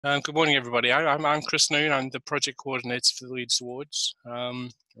Good morning, everybody. I'm Chris Noon. I'm the project coordinator for the Leeds Awards.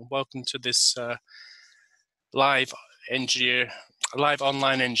 Welcome to this live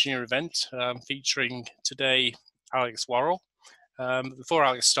online engineer event featuring today Alex Worrall. Before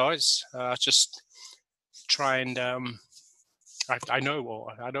Alex starts, just try and I know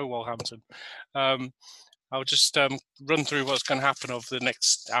Wolverhampton. I'll just run through what's going to happen over the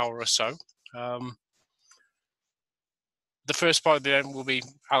next hour or so. The first part of the event will be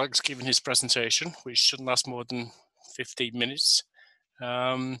Alex giving his presentation, which shouldn't last more than 15 minutes.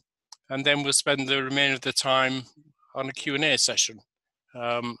 And then we'll spend the remainder of the time on a Q&A session.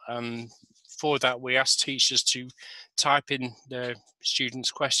 And for that, we ask teachers to type in their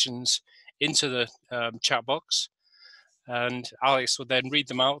students' questions into the chat box, and Alex will then read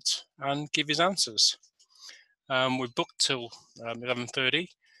them out and give his answers. We're booked till 11:30.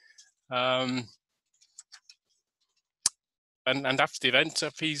 And after the event,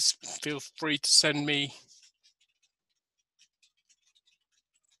 please feel free to send me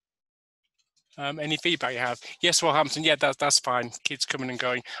any feedback you have. Yes, Wolverhampton, yeah, that's fine. Kids coming and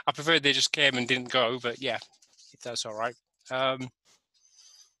going. I prefer they just came and didn't go, but yeah, if that's all right.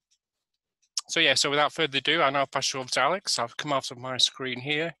 So without further ado, I'll now pass you over to Alex. I'll come off of my screen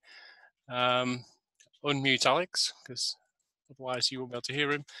here. Unmute Alex, because otherwise you won't be able to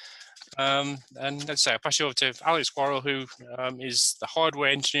hear him. And let's say I'll pass you over to Alex Worrall, who is the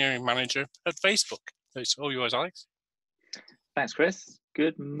hardware engineering manager at Facebook. So it's all yours, Alex. Thanks, Chris.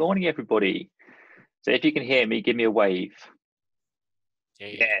 Good morning, everybody. So if you can hear me, give me a wave. Yeah.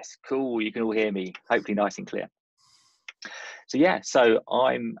 Yes, cool. You can all hear me, hopefully nice and clear. So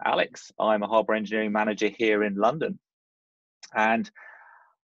I'm Alex. I'm a hardware engineering manager here in London. And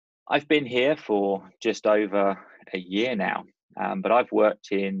I've been here for just over a year now, but I've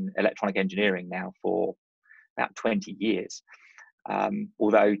worked in electronic engineering now for about 20 years.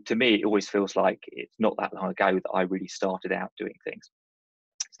 Although to me, it always feels like it's not that long ago that I really started out doing things.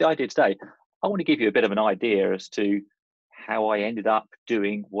 So the idea today, I want to give you a bit of an idea as to how I ended up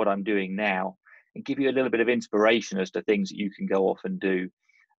doing what I'm doing now, and give you a little bit of inspiration as to things that you can go off and do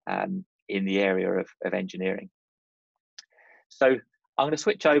in the area of engineering. So I'm going to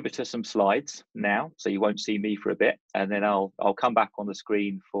switch over to some slides now, so you won't see me for a bit, and then I'll come back on the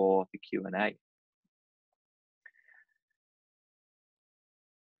screen for the Q&A.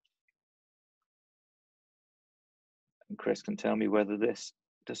 And Chris can tell me whether this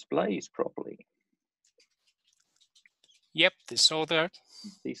displays properly. Yep, it's all there.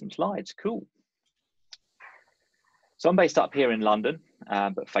 Decent slides, cool. So I'm based up here in London,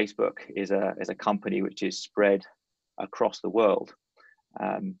 but Facebook is a company which is spread across the world.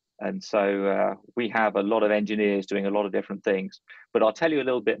 And so we have a lot of engineers doing a lot of different things, but I'll tell you a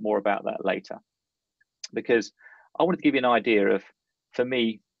little bit more about that later, because I wanted to give you an idea of, for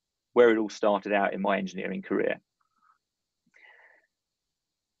me, where it all started out in my engineering career.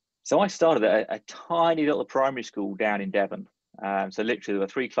 So I started at a tiny little primary school down in Devon. So literally there were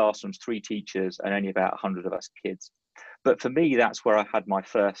 3 classrooms, 3 teachers, and only about 100 of us kids. But for me, that's where I had my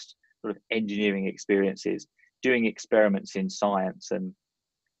first sort of engineering experiences, doing experiments in science and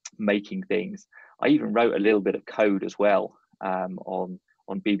making things. I even wrote a little bit of code as well on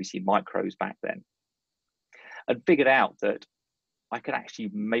BBC Micros back then, and figured out that I could actually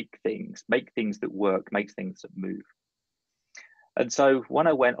make things that work, make things that move. And so when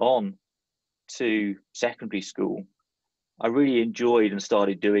I went on to secondary school, I really enjoyed and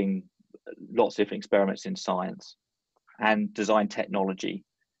started doing lots of different experiments in science and design technology,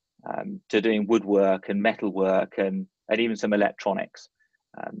 to doing woodwork and metalwork and even some electronics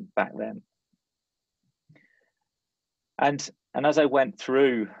back then. And as I went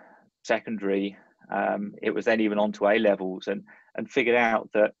through secondary, it was then even on to A levels, and figured out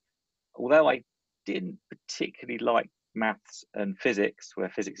that although I didn't particularly like maths and physics, where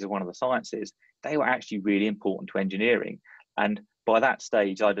physics is one of the sciences, they were actually really important to engineering. And by that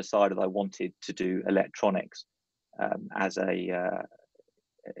stage, I decided I wanted to do electronics as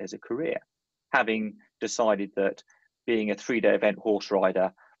a career, having decided that being a 3-day event horse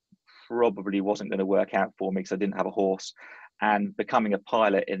rider probably wasn't going to work out for me because I didn't have a horse, and becoming a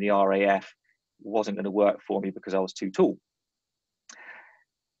pilot in the RAF wasn't going to work for me because I was too tall.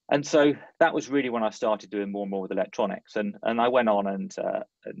 And so that was really when I started doing more and more with electronics. And I went on and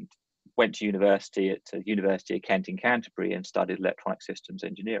went to university at University of Kent in Canterbury and studied electronic systems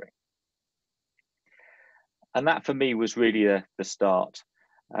engineering. And that for me was really the start.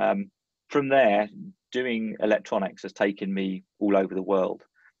 From there, doing electronics has taken me all over the world.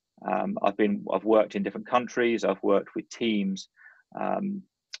 I've worked in different countries. I've worked with teams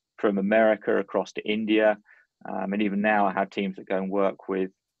from America across to India. And even now I have teams that go and work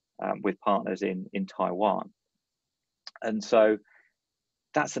with with partners in Taiwan. And so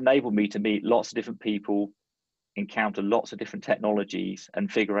that's enabled me to meet lots of different people, encounter lots of different technologies,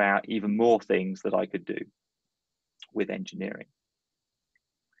 and figure out even more things that I could do with engineering.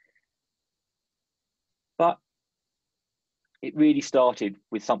 But it really started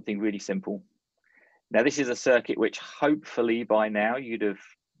with something really simple. Now, this is a circuit which hopefully by now you'd have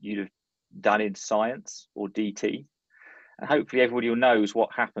done in science or DT, and hopefully everybody knows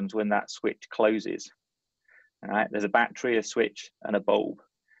what happens when that switch closes. All right, there's a battery, a switch, and a bulb,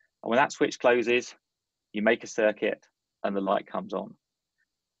 and when that switch closes, you make a circuit, and the light comes on.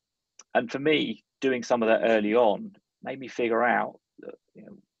 And for me, doing some of that early on made me figure out that,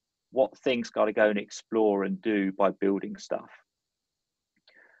 what things got to go and explore and do by building stuff.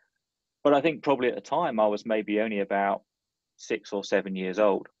 But I think probably at the time I was maybe only about 6 or 7 years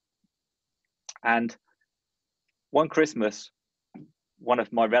old. And one Christmas, one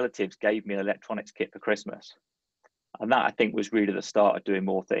of my relatives gave me an electronics kit for Christmas. And that, I think, was really the start of doing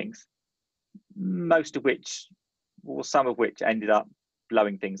more things, most of which, or some of which, ended up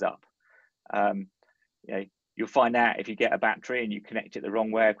blowing things up. You'll find out if you get a battery and you connect it the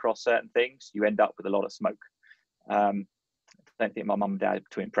wrong way across certain things, you end up with a lot of smoke. I don't think my mum and dad are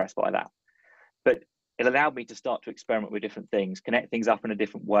too impressed by that. But it allowed me to start to experiment with different things, connect things up in a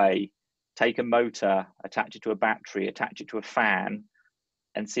different way, take a motor, attach it to a battery, attach it to a fan,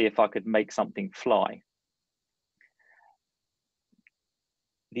 and see if I could make something fly.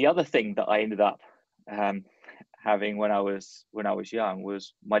 The other thing that I ended up having when I was young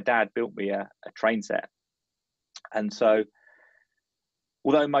was my dad built me a train set. And so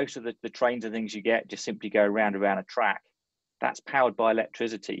although most of the trains and things you get just simply go round around a track, that's powered by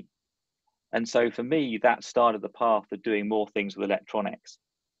electricity. And so for me, that started the path of doing more things with electronics,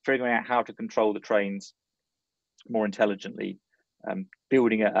 figuring out how to control the trains more intelligently,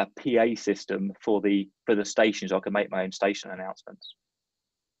 building a PA system for the stations. I could make my own station announcements.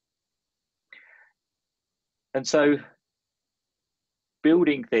 And so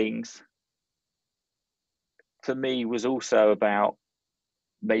building things for me was also about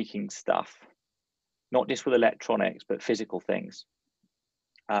making stuff, not just with electronics, but physical things.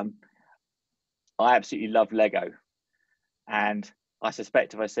 I absolutely love Lego. And I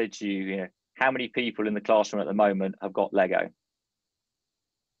suspect if I said to you, how many people in the classroom at the moment have got Lego?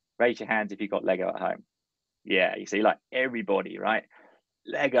 Raise your hands if you've got Lego at home. Yeah, you see, like everybody, right?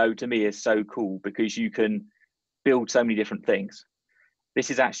 Lego to me is so cool because you can build so many different things. This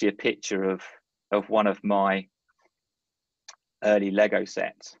is actually a picture of one of my early Lego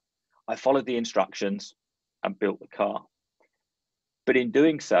sets. I followed the instructions and built the car. But in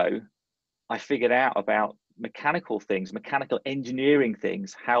doing so, I figured out about mechanical things, mechanical engineering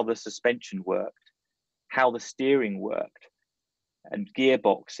things, how the suspension worked, how the steering worked, and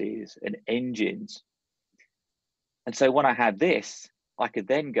gearboxes and engines. And so when I had this, I could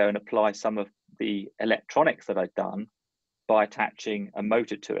then go and apply some of the electronics that I'd done by attaching a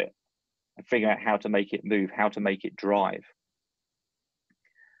motor to it and figuring out how to make it move, how to make it drive,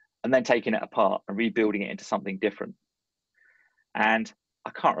 and then taking it apart and rebuilding it into something different. And I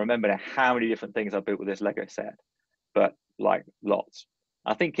can't remember now how many different things I built with this Lego set, but like lots.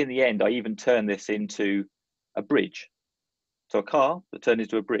 I think in the end, I even turned this into a bridge. So a car that turned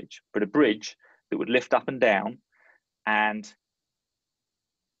into a bridge, but a bridge that would lift up and down and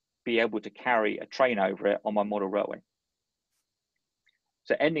be able to carry a train over it on my model railway.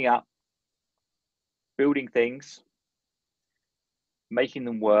 So ending up building things, making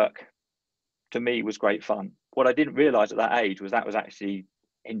them work, to me was great fun. What I didn't realize at that age was that was actually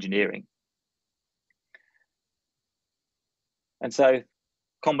engineering. And so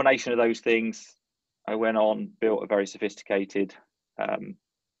combination of those things, I went on, built a very sophisticated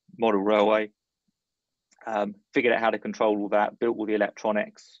model railway, figured out how to control all that, built all the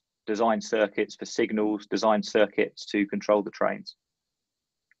electronics, designed circuits for signals, designed circuits to control the trains.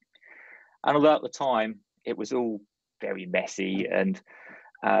 And although at the time it was all very messy and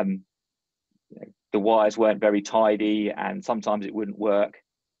the wires weren't very tidy and sometimes it wouldn't work,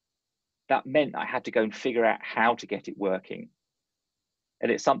 that meant I had to go and figure out how to get it working.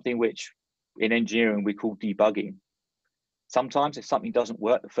 And it's something which in engineering we call debugging. Sometimes if something doesn't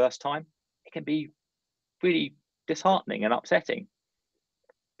work the first time, it can be really disheartening and upsetting.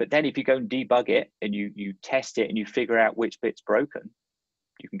 But then if you go and debug it and you test it and you figure out which bit's broken,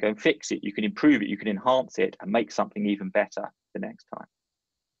 you can go and fix it, you can improve it, you can enhance it and make something even better the next time.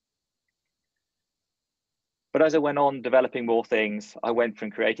 But as I went on developing more things, I went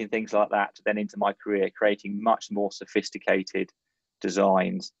from creating things like that to then into my career, creating much more sophisticated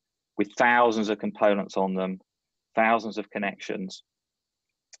designs with thousands of components on them, thousands of connections.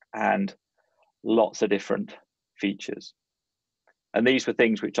 and lots of different features. And these were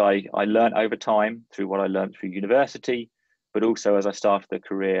things which I learned over time through what I learned through university, but also as I started a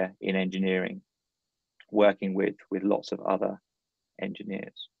career in engineering, working with lots of other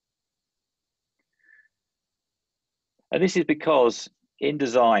engineers. And this is because in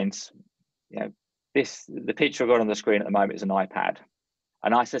designs, the picture I've got on the screen at the moment is an iPad.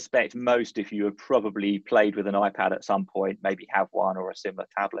 And I suspect most of you have probably played with an iPad at some point, maybe have one or a similar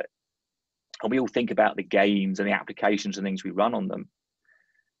tablet. And we all think about the games and the applications and things we run on them.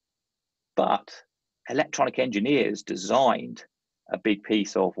 But electronic engineers designed a big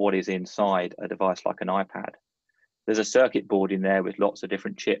piece of what is inside a device like an iPad. There's a circuit board in there with lots of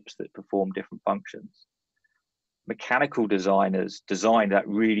different chips that perform different functions. Mechanical designers designed that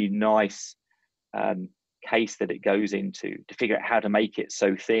really nice case that it goes into to figure out how to make it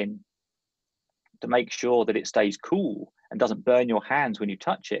so thin, to make sure that it stays cool and doesn't burn your hands when you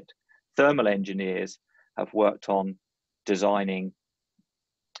touch it. Thermal engineers have worked on designing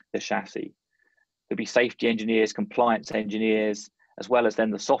the chassis. There'll be safety engineers, compliance engineers, as well as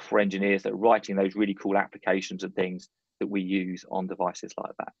then the software engineers that are writing those really cool applications and things that we use on devices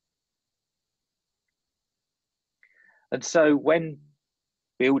like that. And so when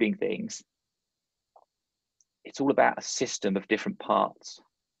building things, it's all about a system of different parts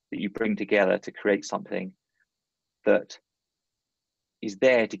that you bring together to create something that is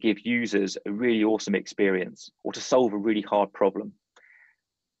there to give users a really awesome experience or to solve a really hard problem.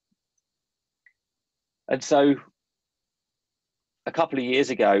 And so a couple of years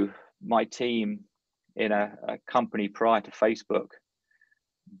ago, my team in a company prior to Facebook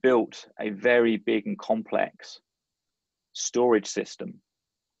built a very big and complex storage system.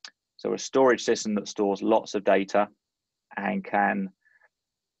 So a storage system that stores lots of data and can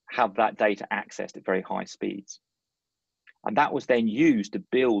have that data accessed at very high speeds. And that was then used to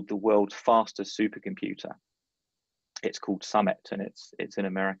build the world's fastest supercomputer. It's called Summit, and it's in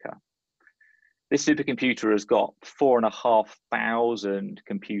America. This supercomputer has got 4,500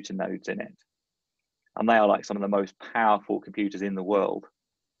 computer nodes in it. And they are like some of the most powerful computers in the world.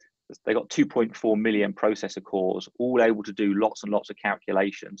 They got 2.4 million processor cores, all able to do lots and lots of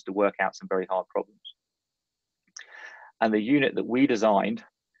calculations to work out some very hard problems. And the unit that we designed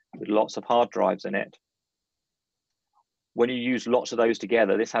with lots of hard drives in it, when you use lots of those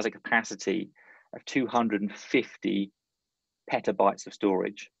together, this has a capacity of 250 petabytes of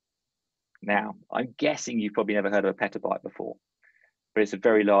storage. Now, I'm guessing you've probably never heard of a petabyte before, but it's a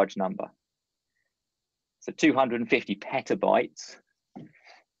very large number. So 250 petabytes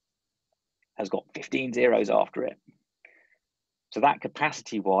has got 15 zeros after it. So that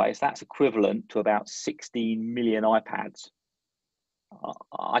capacity-wise, that's equivalent to about 16 million iPads.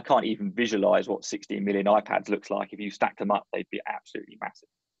 I can't even visualize what 16 million iPads looks like. If you stacked them up, they'd be absolutely massive.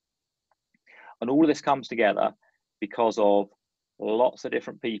 And all of this comes together because of lots of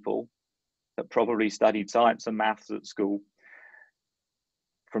different people that probably studied science and maths at school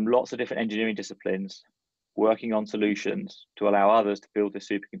from lots of different engineering disciplines, working on solutions to allow others to build this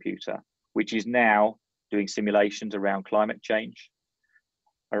supercomputer, which is now doing simulations around climate change,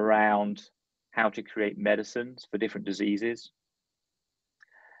 around how to create medicines for different diseases,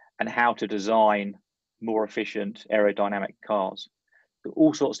 and how to design more efficient aerodynamic cars. There are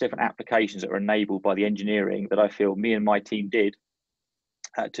all sorts of different applications that are enabled by the engineering that I feel me and my team did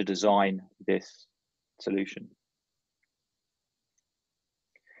to design this solution.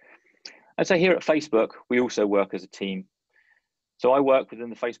 And so here at Facebook, we also work as a team. So I work within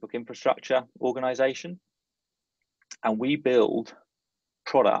the Facebook infrastructure organization, and we build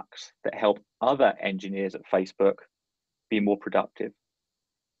products that help other engineers at Facebook be more productive.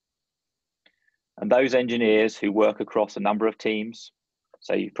 And those engineers who work across a number of teams,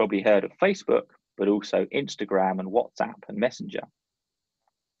 so you've probably heard of Facebook, but also Instagram and WhatsApp and Messenger.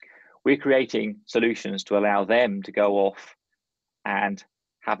 We're creating solutions to allow them to go off and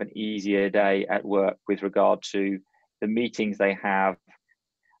have an easier day at work with regard to the meetings they have,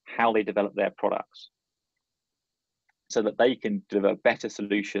 how they develop their products, so that they can deliver better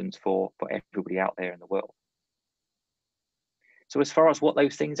solutions for everybody out there in the world. So as far as what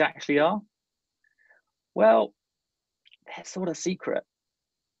those things actually are, well, they're sort of secret.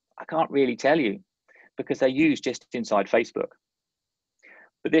 I can't really tell you because they're used just inside Facebook.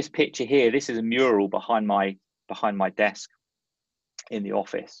 But this picture here, this is a mural behind my desk in the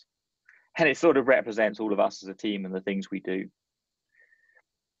office. And it sort of represents all of us as a team and the things we do.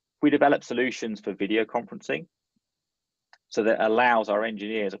 We develop solutions for video conferencing, so that allows our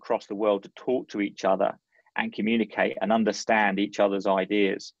engineers across the world to talk to each other and communicate and understand each other's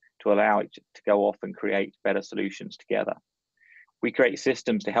ideas to allow it to go off and create better solutions together. We create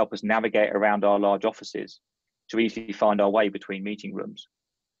systems to help us navigate around our large offices, to easily find our way between meeting rooms,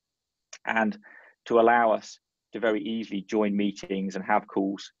 and to allow us to very easily join meetings and have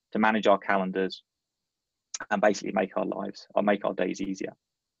calls, to manage our calendars, and basically make our lives, or make our days easier.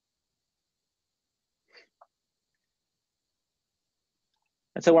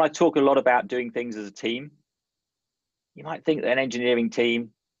 And so when I talk a lot about doing things as a team, you might think that an engineering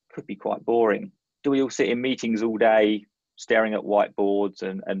team could be quite boring. Do we all sit in meetings all day, staring at whiteboards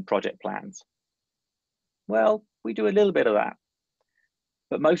and project plans? Well, we do a little bit of that.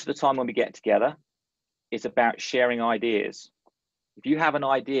 But most of the time when we get together, it's about sharing ideas. If you have an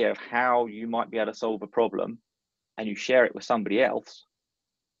idea of how you might be able to solve a problem and you share it with somebody else,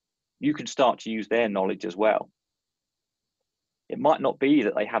 you can start to use their knowledge as well. It might not be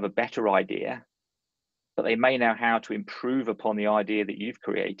that they have a better idea, but they may know how to improve upon the idea that you've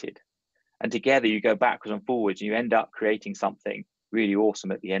created. And together you go backwards and forwards and you end up creating something really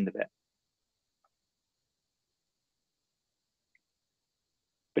awesome at the end of it.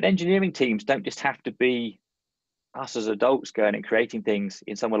 But engineering teams don't just have to be us as adults going and creating things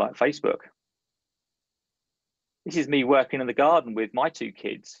in somewhere like Facebook. This is me working in the garden with my 2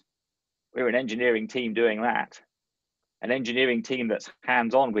 kids. We're an engineering team doing that. An engineering team that's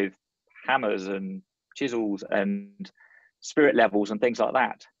hands-on with hammers and chisels and spirit levels and things like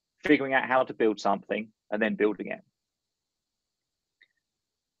that, figuring out how to build something and then building it.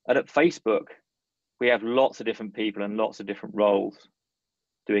 And at Facebook, we have lots of different people and lots of different roles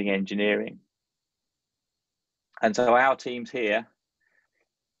doing engineering. And so our teams here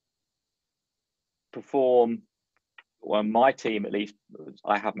perform, well, my team at least,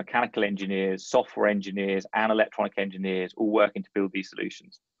 I have mechanical engineers, software engineers, and electronic engineers all working to build these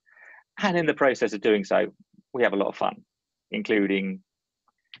solutions. And in the process of doing so, we have a lot of fun, including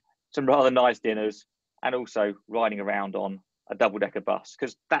some rather nice dinners and also riding around on a double-decker bus,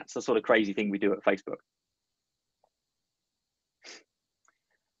 because that's the sort of crazy thing we do at Facebook.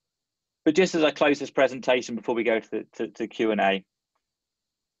 But just as I close this presentation before we go to Q&A,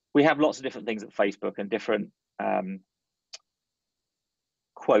 we have lots of different things at Facebook and different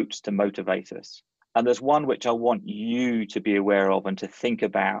quotes to motivate us. And there's one which I want you to be aware of and to think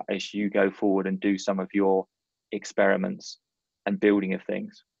about as you go forward and do some of your experiments and building of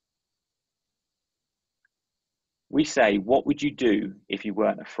things. We say, what would you do if you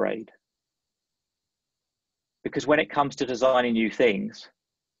weren't afraid? Because when it comes to designing new things,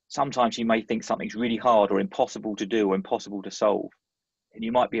 sometimes you may think something's really hard or impossible to do or impossible to solve, and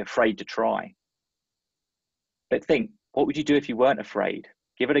you might be afraid to try. But think, what would you do if you weren't afraid?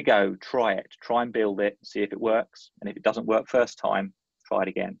 Give it a go, try it, try and build it, see if it works. And if it doesn't work first time, try it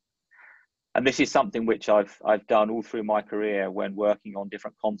again. And this is something which I've done all through my career when working on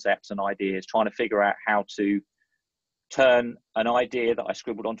different concepts and ideas, trying to figure out how to turn an idea that I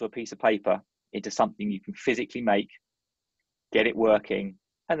scribbled onto a piece of paper into something you can physically make, get it working,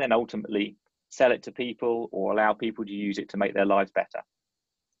 and then ultimately sell it to people or allow people to use it to make their lives better.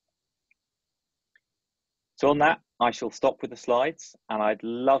 So on that, I shall stop with the slides, and I'd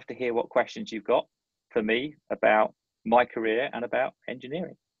love to hear what questions you've got for me about my career and about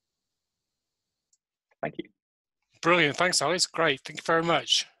engineering. Thank you. Brilliant. Thanks, Alex. Great. Thank you very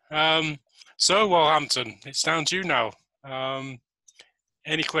much. So, Wolverhampton, it's down to you now.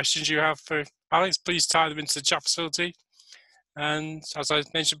 Any questions you have for Alex, please type them into the chat facility. And as I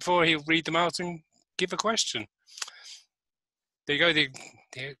mentioned before, he'll read them out and give a question. There you go.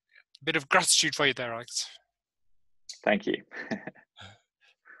 The bit of gratitude for you there, Alex. Thank you.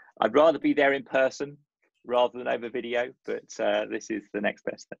 I'd rather be there in person rather than over video, but this is the next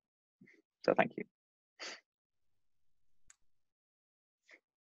best thing. So thank you.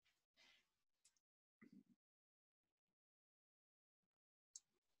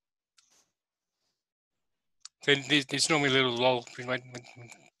 There's normally a little lull when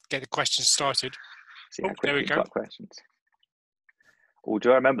get the questions started. See how there we quickly go. Got questions. Oh,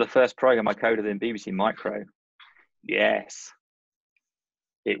 do I remember the first program I coded in BBC Micro? Yes.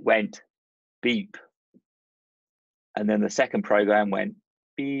 It went beep. And then the second program went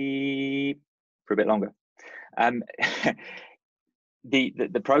beep for a bit longer.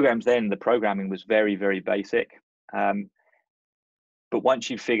 The programs then, the programming was very, very basic. But once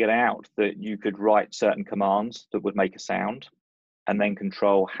you figured out that you could write certain commands that would make a sound and then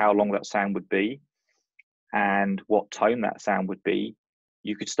control how long that sound would be and what tone that sound would be,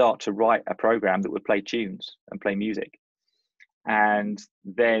 you could start to write a program that would play tunes and play music. And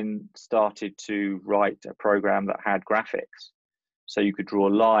then started to write a program that had graphics. So you could draw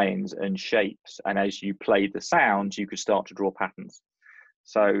lines and shapes. And as you played the sounds, you could start to draw patterns.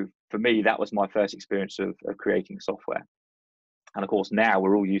 So for me, that was my first experience of creating software. And of course, now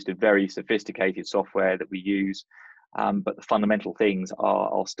we're all used to very sophisticated software that we use, but the fundamental things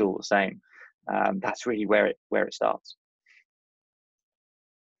are still the same. That's really where it starts.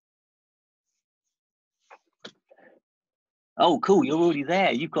 Oh, cool! You're already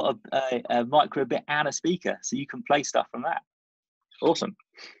there. You've got a micro bit and a speaker, so you can play stuff from that. Awesome.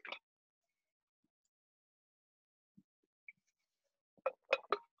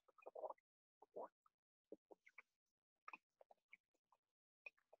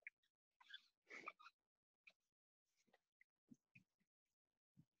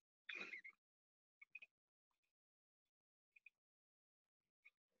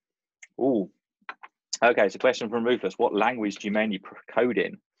 Oh, okay. So, question from Rufus: what language do you mainly code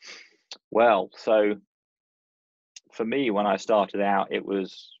in? Well, so for me, when I started out, it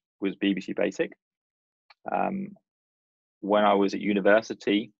was BBC Basic. When I was at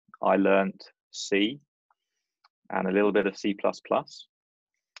university, I learnt C and a little bit of C++.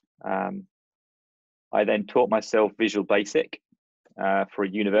 I then taught myself Visual Basic for a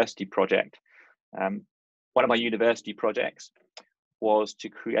university project. One of my university projects was to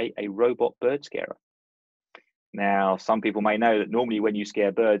create a robot bird scarer. Now, some people may know that normally when you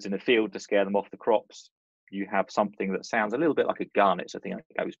scare birds in a field to scare them off the crops, you have something that sounds a little bit like a gun. It's a thing that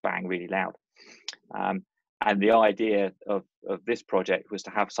goes bang really loud. And the idea of this project was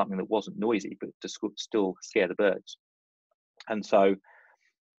to have something that wasn't noisy, but to still scare the birds. And so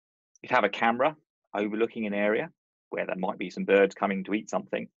you'd have a camera overlooking an area where there might be some birds coming to eat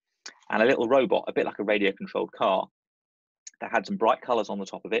something, and a little robot, a bit like a radio-controlled car, that had some bright colors on the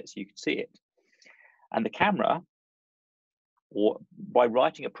top of it so you could see it. And the camera, or by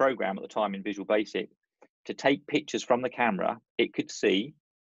writing a program at the time in Visual Basic, to take pictures from the camera, it could see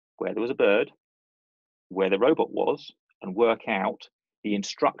where there was a bird, where the robot was, and work out the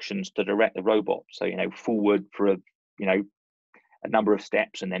instructions to direct the robot. So, forward for a number of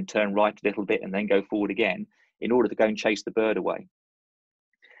steps, and then turn right a little bit, and then go forward again, in order to go and chase the bird away.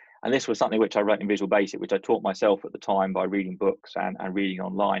 And this was something which I wrote in Visual Basic, which I taught myself at the time by reading books and reading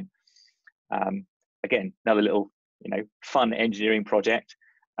online. Again, another little, fun engineering project,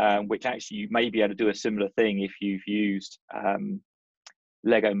 which actually you may be able to do a similar thing if you've used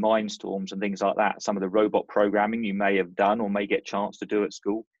Lego Mindstorms and things like that. Some of the robot programming you may have done or may get a chance to do at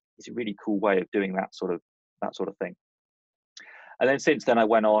school. It's a really cool way of doing that sort of thing. And then since then, I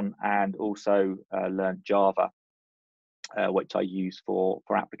went on and also learned Java, which I use for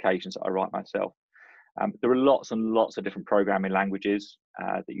applications that I write myself. There are lots and lots of different programming languages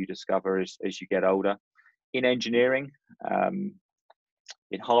that you discover as you get older. In engineering,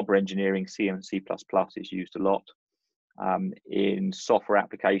 in hardware engineering, C and C++ is used a lot. In software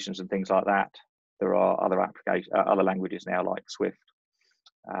applications and things like that, there are other languages now like Swift.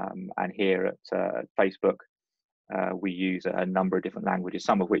 And here at Facebook, we use a number of different languages,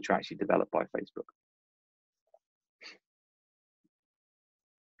 some of which are actually developed by Facebook.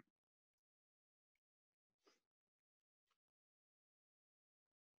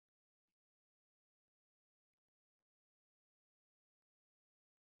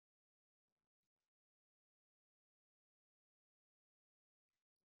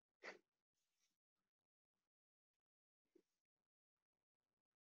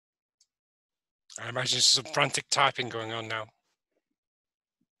 I imagine there's some frantic typing going on now.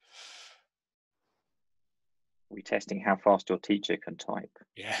 We're testing how fast your teacher can type.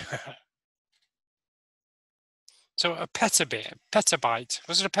 Yeah. So a petabyte.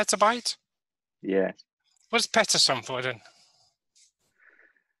 Was it a petabyte? Yes. What's peta stand for then?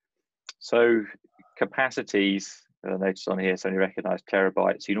 So capacities, notice on here, it's only recognized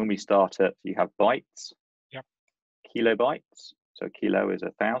terabytes. You normally start at, you have bytes, yep, kilobytes. So kilo is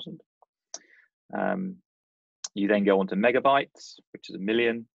 1,000. You then go on to megabytes, which is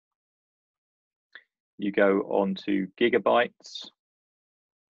 1,000,000. You go on to gigabytes,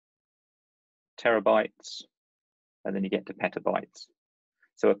 terabytes, and then you get to petabytes.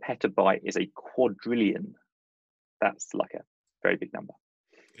 So a petabyte is a quadrillion. That's like a very big number.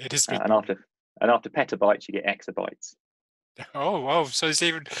 It is big. And after petabytes, you get exabytes. Oh, wow. So it's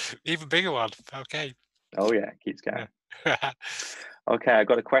even bigger one. Okay. Oh yeah, it keeps going. Okay, I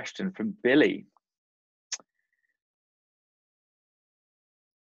got a question from Billy.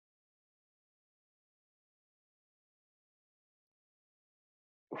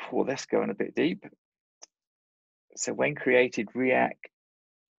 Well, let's go in a bit deep. So when created React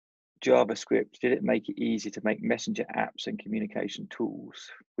JavaScript, did it make it easy to make messenger apps and communication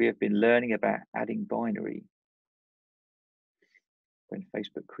tools? We have been learning about adding binary when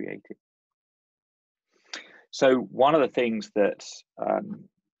Facebook created. So one of the things that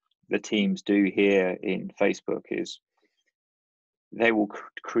the teams do here in Facebook is they will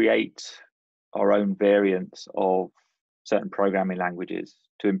create our own variants of certain programming languages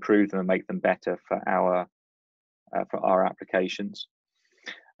to improve them and make them better for our applications.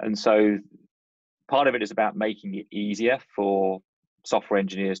 And so part of it is about making it easier for software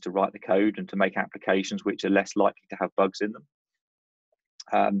engineers to write the code and to make applications which are less likely to have bugs in them.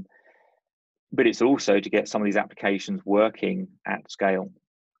 But it's also to get some of these applications working at scale.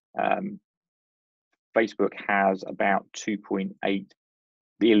 Facebook has about 2.8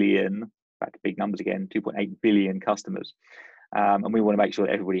 billion, back to big numbers again, 2.8 billion customers. And we want to make sure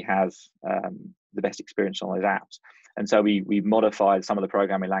that everybody has the best experience on those apps. And so we've modified some of the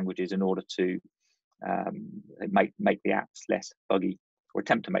programming languages in order to make the apps less buggy, or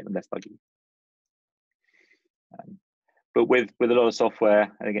attempt to make them less buggy. But with a lot of software,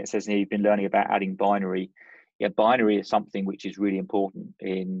 I think it says here you've been learning about adding binary. Yeah, binary is something which is really important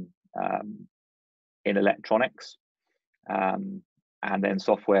in electronics, and then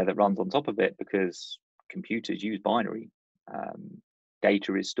software that runs on top of it, because computers use binary.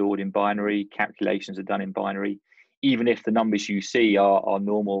 Data is stored in binary, calculations are done in binary. Even if the numbers you see are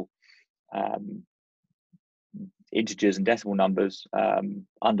normal integers and decimal numbers,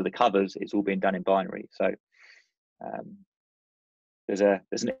 under the covers, it's all being done in binary. So there's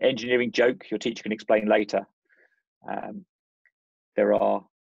an engineering joke your teacher can explain later. There are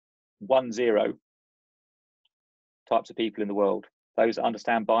 10 types of people in the world: those that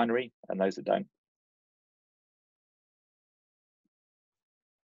understand binary and those that don't.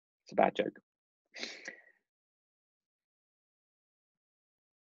 It's a bad joke.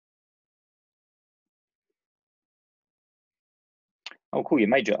 Oh, cool, you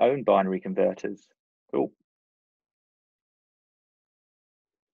made your own binary converters. Cool.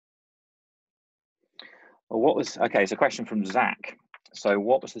 Well, okay, so a question from Zach. So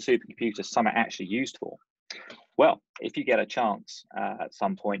what was the supercomputer Summit actually used for? Well, if you get a chance at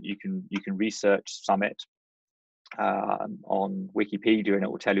some point, you can research Summit on Wikipedia, and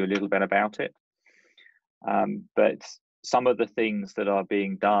it will tell you a little bit about it. But some of the things that are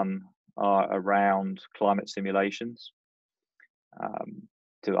being done are around climate simulations,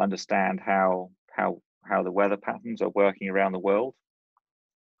 to understand how the weather patterns are working around the world.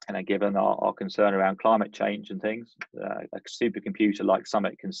 And given our concern around climate change and things, a supercomputer like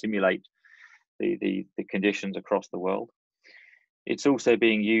Summit can simulate the conditions across the world. It's also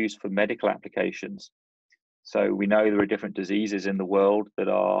being used for medical applications. So we know there are different diseases in the world that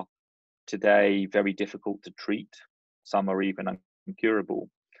are today very difficult to treat. Some are even incurable.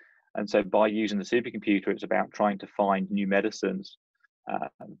 And so by using the supercomputer, it's about trying to find new medicines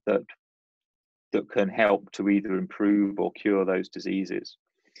that can help to either improve or cure those diseases.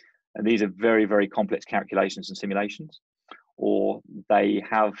 And these are very, very complex calculations and simulations, or they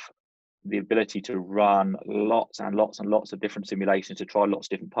have the ability to run lots and lots and lots of different simulations to try lots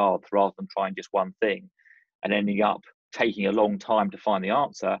of different paths, rather than trying just one thing and ending up taking a long time to find the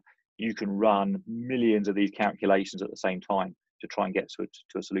answer. You can run millions of these calculations at the same time to try and get to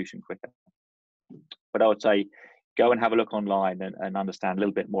a solution quicker. But I would say go and have a look online and understand a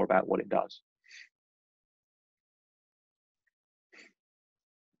little bit more about what it does.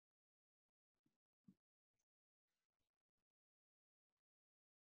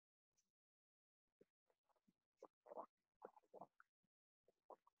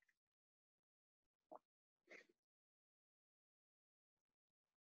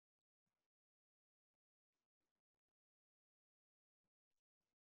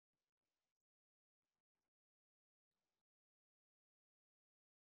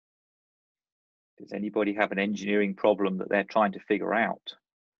 Does anybody have an engineering problem that they're trying to figure out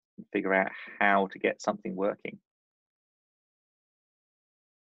how to get something working?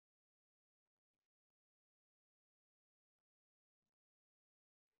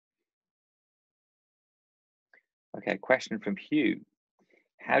 Okay, question from Hugh.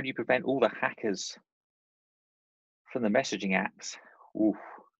 How do you prevent all the hackers from the messaging apps? Oof.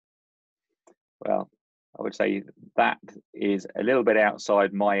 Well, I would say that is a little bit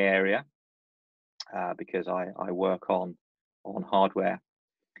outside my area, because I work on hardware.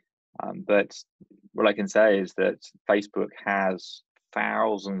 But what I can say is that Facebook has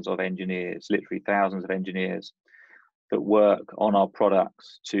thousands of engineers, literally thousands of engineers, that work on our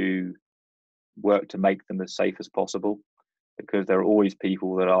products to work to make them as safe as possible, because there are always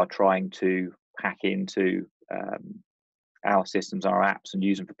people that are trying to hack into our systems, our apps, and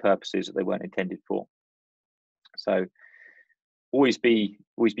use them for purposes that they weren't intended for. So always be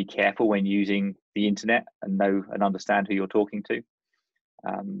careful when using the internet, and know and understand who you're talking to.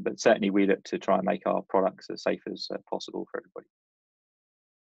 But certainly we look to try and make our products as safe as possible for everybody.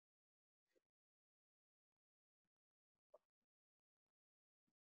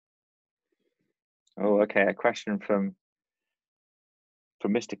 Oh, okay. A question from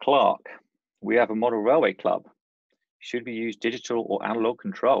Mr. Clark. We have a model railway club. Should we use digital or analog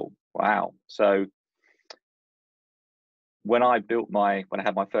control? Wow. So when I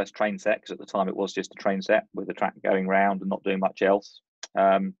had my first train set, because at the time it was just a train set with the track going round and not doing much else,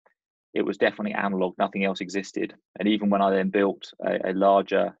 it was definitely analog. Nothing else existed. And even when I then built a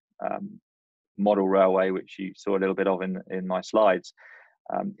larger model railway, which you saw a little bit of in my slides,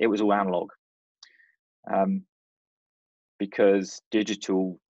 it was all analog, because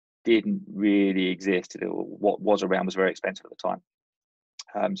digital didn't really exist. What was around was very expensive at the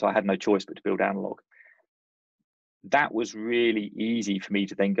time. So I had no choice but to build analog. That was really easy for me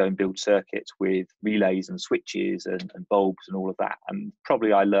to then go and build circuits with relays and switches and bulbs and all of that. And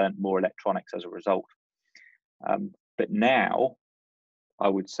probably I learned more electronics as a result. But now I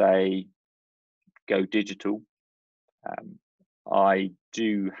would say go digital. I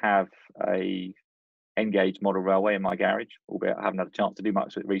do have a N-gauge model railway in my garage, albeit I haven't had a chance to do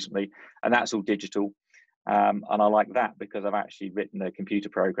much with it recently, and that's all digital. And I like that because I've actually written a computer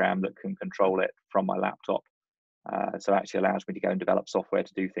program that can control it from my laptop. So it actually allows me to go and develop software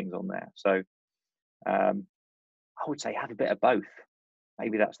to do things on there. So I would say have a bit of both.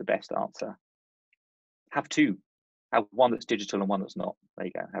 Maybe that's the best answer. Have two. Have one that's digital and one that's not. There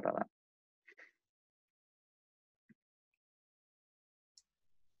you go. How about that?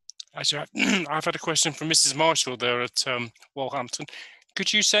 Actually, I've had a question from Mrs. Marshall there at Walhampton.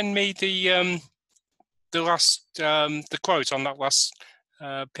 Could you send me the quote on that last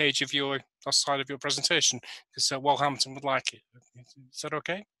page of your last slide of your presentation? Because Walhampton would like it. Is that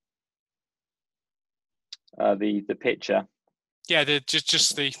okay? The picture. Yeah,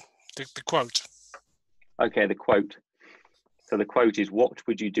 just the quote. Okay, the quote. So the quote is, "What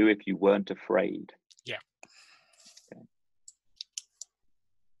would you do if you weren't afraid?" Yeah.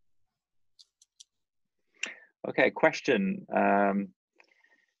 Okay, question.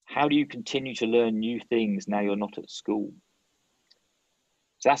 How do you continue to learn new things now you're not at school?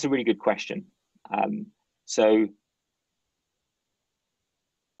 So that's a really good question. So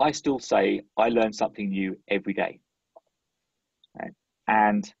I still say I learn something new every day. Right?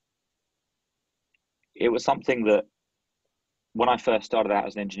 And it was something that when I first started out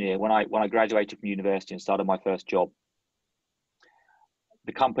as an engineer, when I graduated from university and started my first job,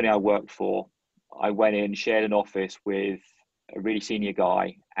 the company I worked for, I went in, shared an office with a really senior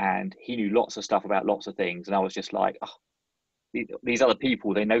guy, and he knew lots of stuff about lots of things. And I was just like, oh, these other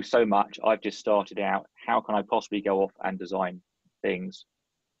people, they know so much. I've just started out. How can I possibly go off and design things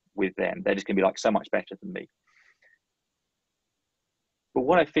with them? They're just going to be like so much better than me. But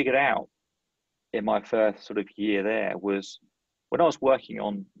what I figured out in my first sort of year there was, when I was working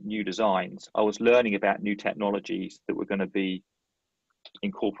on new designs, I was learning about new technologies that were going to be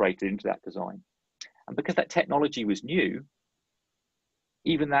incorporated into that design. And because that technology was new,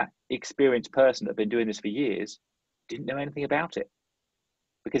 even that experienced person that had been doing this for years didn't know anything about it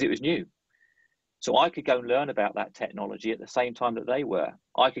because it was new. So I could go and learn about that technology at the same time that they were.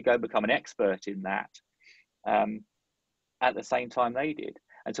 I could go and become an expert in that at the same time they did.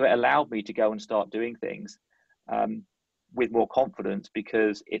 And so it allowed me to go and start doing things with more confidence,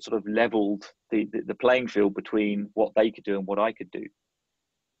 because it sort of leveled the playing field between what they could do and what I could do.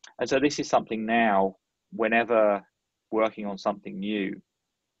 And so this is something now, whenever working on something new,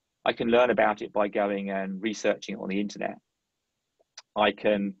 I can learn about it by going and researching it on the internet. I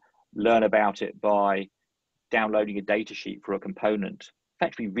can learn about it by downloading a data sheet for a component,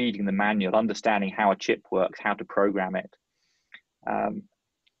 effectively reading the manual, understanding how a chip works, how to program it.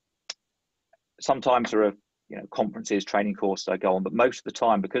 Sometimes there are conferences, training courses I go on, but most of the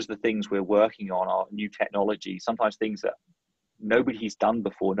time, because the things we're working on are new technology, sometimes things that nobody's done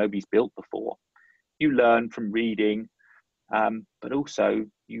before, nobody's built before, you learn from reading, but also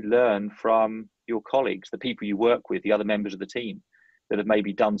you learn from your colleagues, the people you work with, the other members of the team that have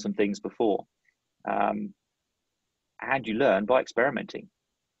maybe done some things before. And you learn by experimenting.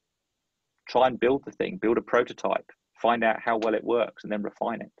 Try and build the thing, build a prototype, find out how well it works, and then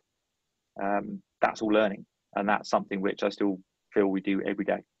refine it. That's all learning, and that's something which I still feel we do every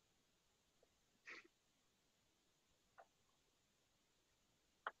day.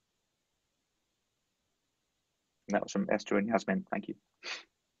 And that was from Esther and Yasmin. Thank you.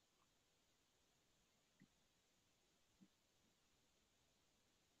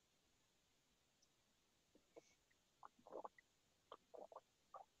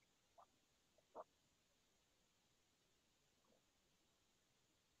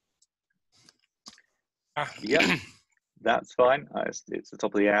 Yep, that's fine. It's the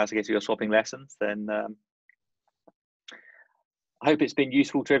top of the hour, so I guess you're swapping lessons. Then I hope it's been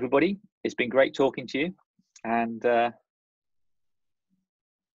useful to everybody. It's been great talking to you, and have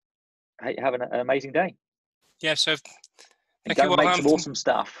an amazing day. Yeah, so And go and make some awesome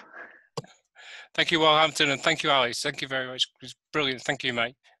stuff. Thank you, Wolverhampton, and thank you, Alex. Thank you very much. It was brilliant. Thank you,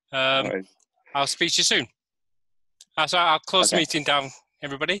 mate. I'll speak to you soon. So I'll close the meeting down,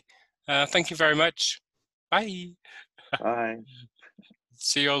 everybody. Thank you very much. Bye. Bye.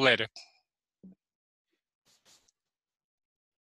 See you all later.